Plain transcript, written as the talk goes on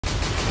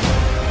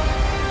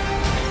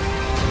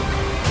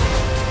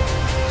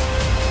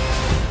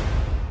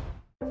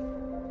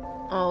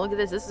look at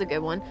this. This is a good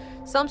one.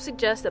 Some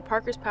suggest that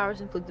Parker's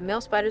powers include the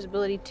male spider's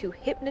ability to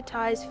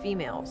hypnotize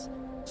females.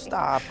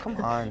 Stop, come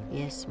on.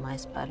 Yes, my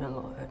spider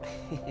lord.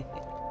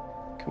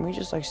 Can we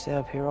just, like, stay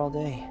up here all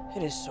day?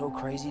 It is so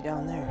crazy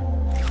down there.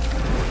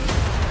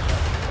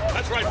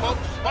 That's right, folks.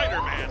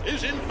 Spider-Man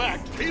is, in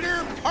fact,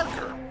 Peter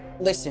Parker.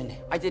 Listen,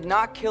 I did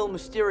not kill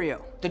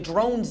Mysterio. The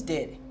drones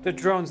did. The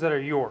drones that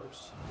are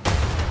yours.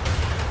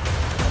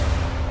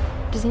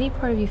 Does any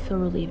part of you feel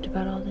relieved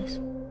about all this?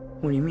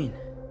 What do you mean?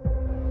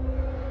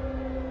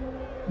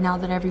 Now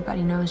that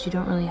everybody knows, you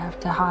don't really have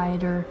to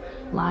hide or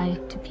lie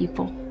to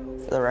people.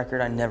 For the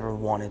record, I never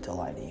wanted to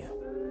lie to you.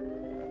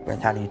 But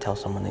how do you tell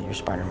someone that you're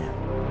Spider-Man?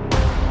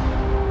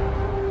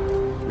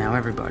 Now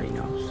everybody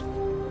knows.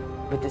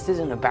 But this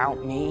isn't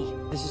about me.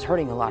 This is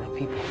hurting a lot of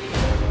people.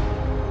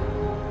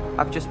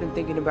 I've just been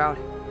thinking about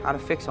how to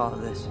fix all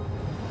of this.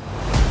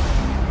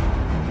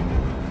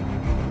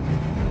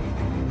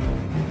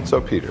 So,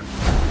 Peter,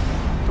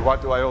 to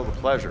what do I owe the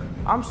pleasure?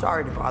 I'm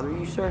sorry to bother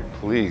you, sir.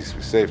 Please,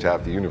 we saved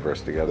half the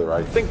universe together.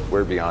 I think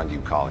we're beyond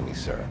you calling me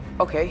sir.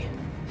 Okay,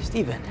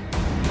 Steven.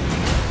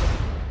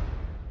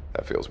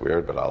 That feels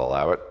weird, but I'll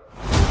allow it.